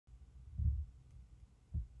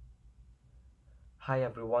Hi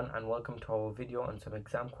everyone, and welcome to our video on some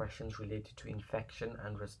exam questions related to infection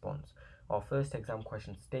and response. Our first exam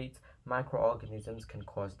question states, microorganisms can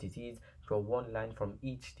cause disease. Draw one line from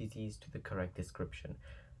each disease to the correct description.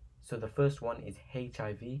 So the first one is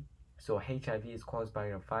HIV. So HIV is caused by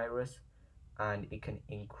a virus and it can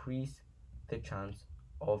increase the chance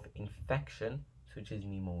of infection such as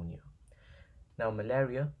pneumonia. Now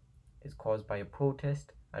malaria is caused by a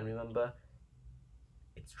protist, and remember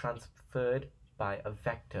it's transferred by a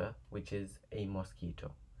vector, which is a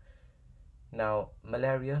mosquito. Now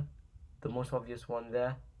malaria, the most obvious one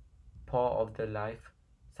there, part of the life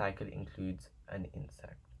cycle includes an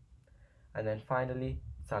insect. And then finally,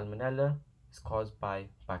 salmonella is caused by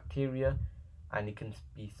bacteria and it can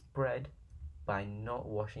be spread by not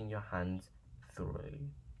washing your hands thoroughly.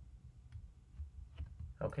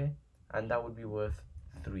 Okay, and that would be worth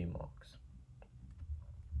 3 marks.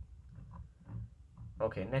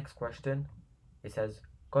 Okay, next question. It says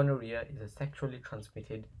gonorrhea is a sexually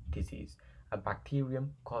transmitted disease. A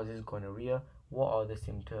bacterium causes gonorrhea. What are the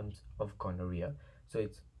symptoms of gonorrhea? So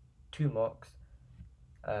it's 2 marks,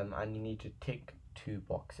 and you need to tick 2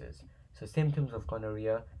 boxes. So symptoms of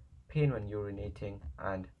gonorrhea: pain when urinating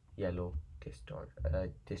and yellow discharge.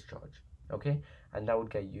 Okay, and that would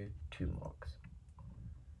get you 2 marks.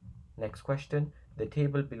 Next question. The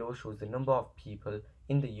table below shows the number of people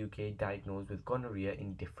in the UK diagnosed with gonorrhea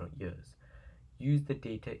in different years. Use the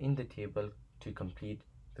data in the table to complete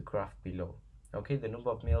the graph below. Okay, the number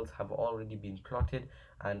of males have already been plotted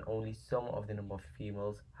and only some of the number of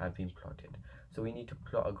females have been plotted. So we need to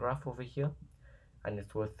plot a graph over here and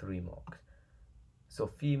it's worth 3 marks. So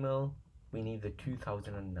female, we need the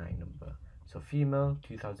 2009 number. So female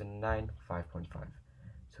 2009 5.5.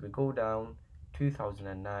 So we go down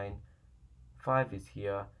 2009, 5 is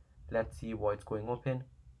here. Let's see what it's going up in.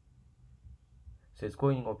 So it's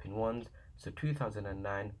going up in ones. So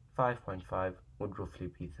 2009 5.5 would roughly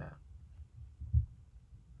be there.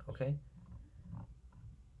 Okay.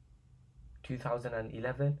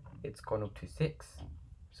 2011, it's gone up to 6.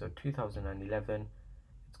 So 2011,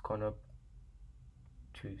 it's gone up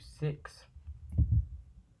to 6.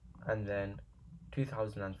 And then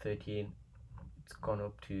 2013, it's gone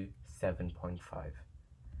up to 7.5.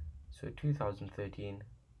 So 2013,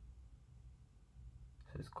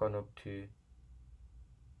 so it's gone up to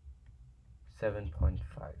 7.5.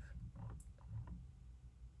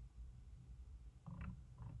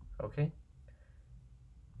 Okay,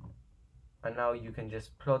 and now you can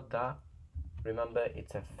just plot that. Remember,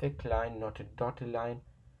 it's a thick line, not a dotted line,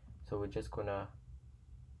 so we're just gonna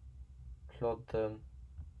plot them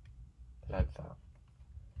like that.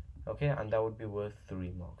 Okay, and that would be worth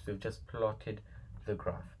 3 marks. We've just plotted the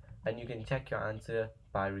graph, and you can check your answer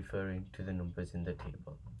by referring to the numbers in the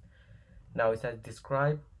table. Now it says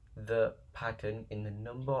describe the pattern in the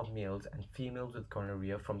number of males and females with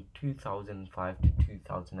gonorrhea from 2005 to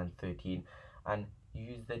 2013 and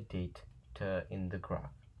use the data in the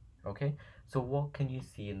graph. Okay, so what can you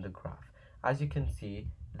see in the graph? As you can see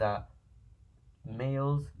that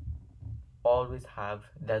males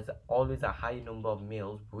there's always a high number of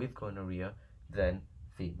males with gonorrhea than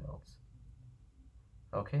females.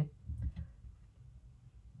 Okay,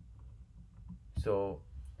 so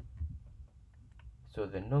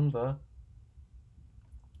the number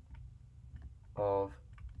of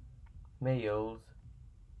males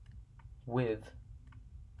with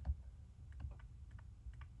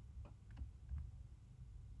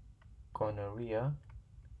gonorrhea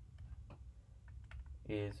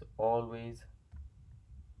is always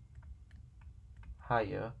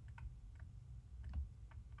higher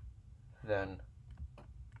than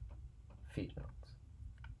females.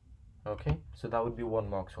 Okay, so that would be 1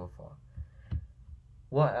 mark so far.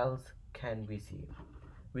 What else can we see?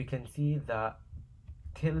 We can see that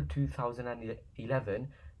till 2011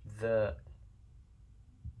 the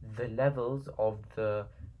levels of the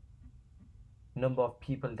number of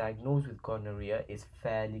people diagnosed with gonorrhea is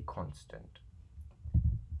fairly constant.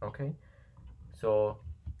 Okay, so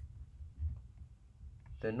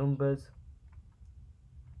the numbers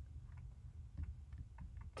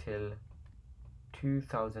till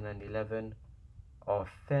 2011 are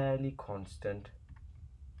fairly constant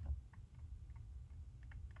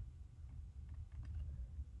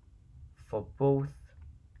for both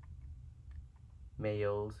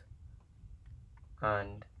males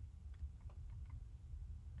and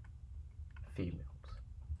females.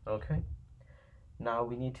 Okay, now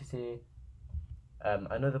we need to say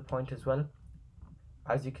another point as well.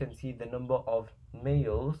 As you can see, the number of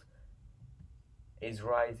males is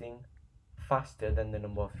rising faster than the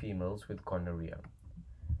number of females with gonorrhea.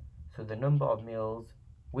 So the number of males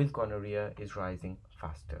with gonorrhea is rising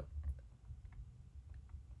faster.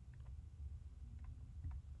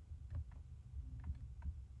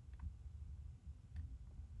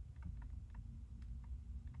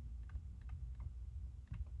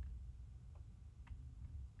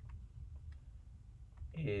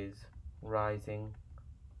 Is rising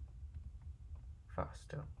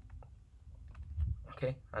faster.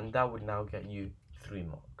 Okay, and that would now get you 3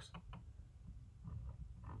 marks.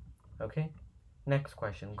 Okay, next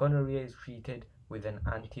question. Gonorrhea is treated with an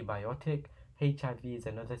antibiotic. HIV is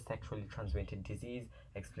another sexually transmitted disease.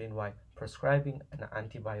 Explain why prescribing an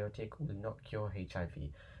antibiotic will not cure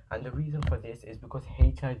HIV. And the reason for this is because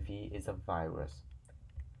HIV is a virus.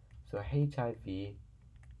 So HIV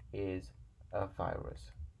is a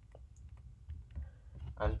virus.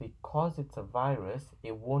 And because it's a virus,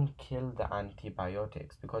 it won't kill the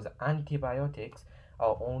antibiotics, because antibiotics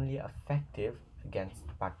are only effective against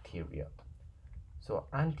bacteria. So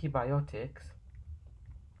antibiotics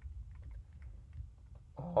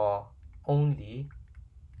are only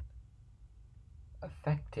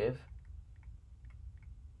effective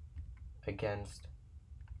against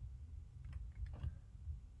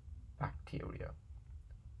bacteria.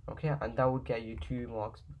 Okay, and that would get you 2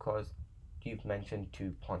 marks because you've mentioned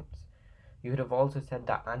 2 points. You could have also said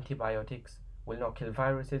that antibiotics will not kill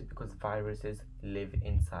viruses because viruses live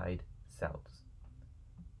inside cells.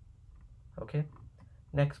 Okay,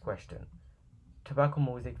 next question. Tobacco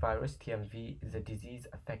mosaic virus (TMV) is a disease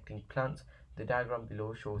affecting plants. The diagram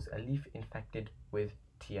below shows a leaf infected with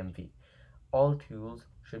TMV. All tools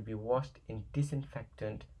should be washed in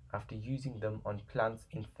disinfectant after using them on plants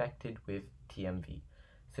infected with TMV.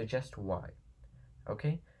 Suggest why.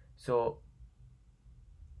 Okay, so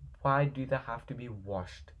why do they have to be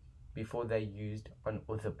washed before they're used on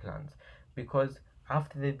other plants? Because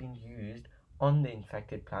after they've been used on the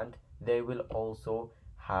infected plant, they will also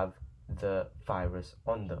have the virus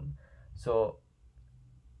on them. So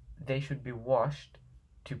they should be washed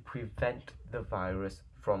to prevent the virus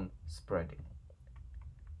from spreading.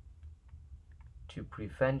 To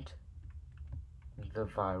prevent the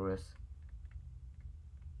virus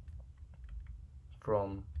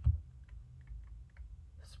from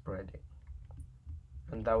spreading.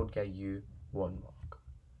 And that would get you 1 mark.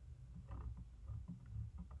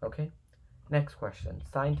 Okay, next question.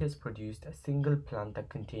 Scientists produced a single plant that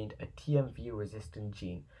contained a TMV resistant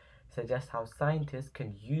gene. Suggest how scientists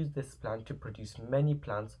can use this plant to produce many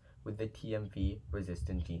plants with the TMV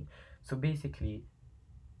resistant gene. So basically,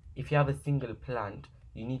 if you have a single plant,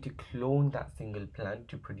 you need to clone that single plant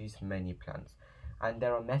to produce many plants. And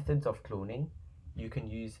there are methods of cloning. You can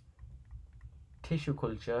use tissue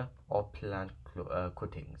culture or plant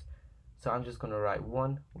cuttings. So I'm just going to write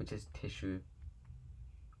 1, which is tissue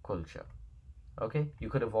culture. Okay, you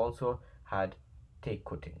could have also had take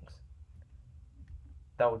cuttings.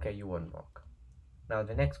 That would get you 1 mark. Now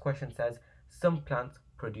the next question says, some plants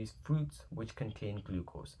produce fruits which contain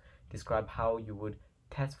glucose. Describe how you would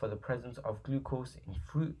test for the presence of glucose in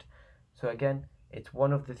fruit. So again, it's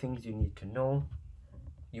one of the things you need to know.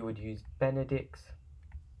 You would use Benedict's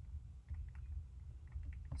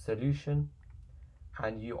solution,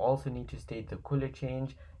 and you also need to state the color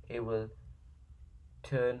change. It will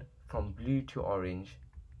turn from blue to orange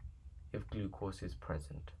if glucose is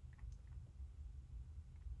present.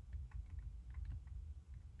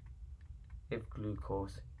 If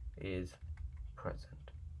glucose is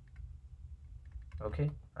present.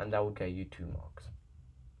 Okay, and that will get you 2 marks.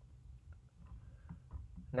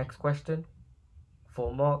 Next question,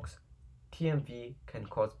 4 marks. TMV can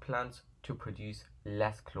cause plants to produce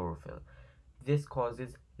less chlorophyll. This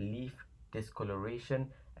causes leaf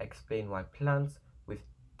discoloration. Explain why plants with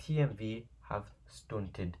TMV have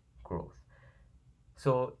stunted growth.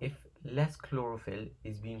 So if less chlorophyll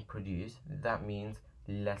is being produced, that means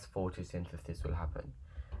less photosynthesis will happen.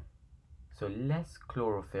 So less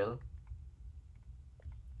chlorophyll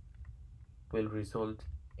will result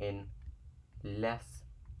in less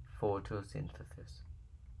photosynthesis.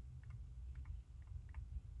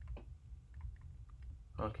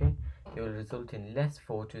 Okay, it will result in less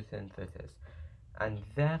photosynthesis, and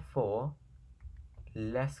therefore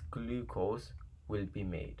less glucose will be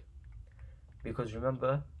made. Because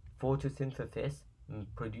remember, photosynthesis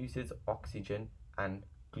produces oxygen and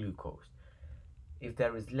glucose. If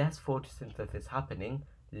there is less photosynthesis happening,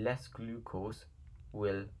 less glucose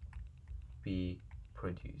will be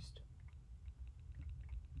produced.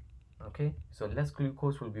 Okay, so less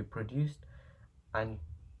glucose will be produced, and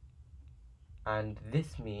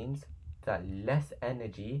this means that less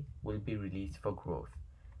energy will be released for growth.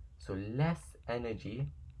 So less energy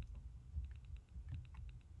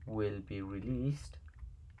will be released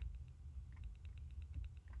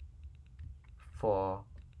for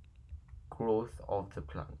growth of the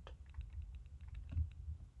plant.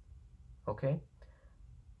 Okay,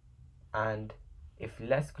 and if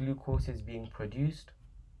less glucose is being produced,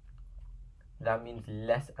 that means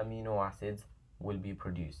less amino acids will be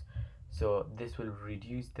produced. So this will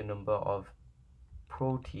reduce the number of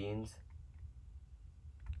proteins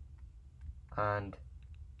and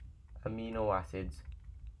amino acids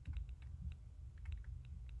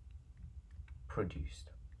produced.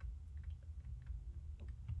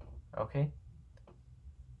 Okay,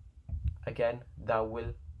 again, that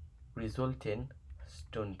will result in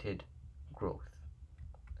stunted growth.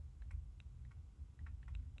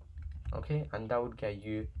 Okay, and that would get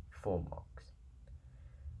you 4 marks.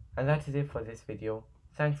 And that is it for this video.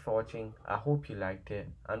 Thanks for watching. I hope you liked it,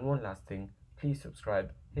 and one last thing, please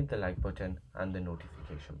subscribe, hit the like button and the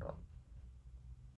notification bell.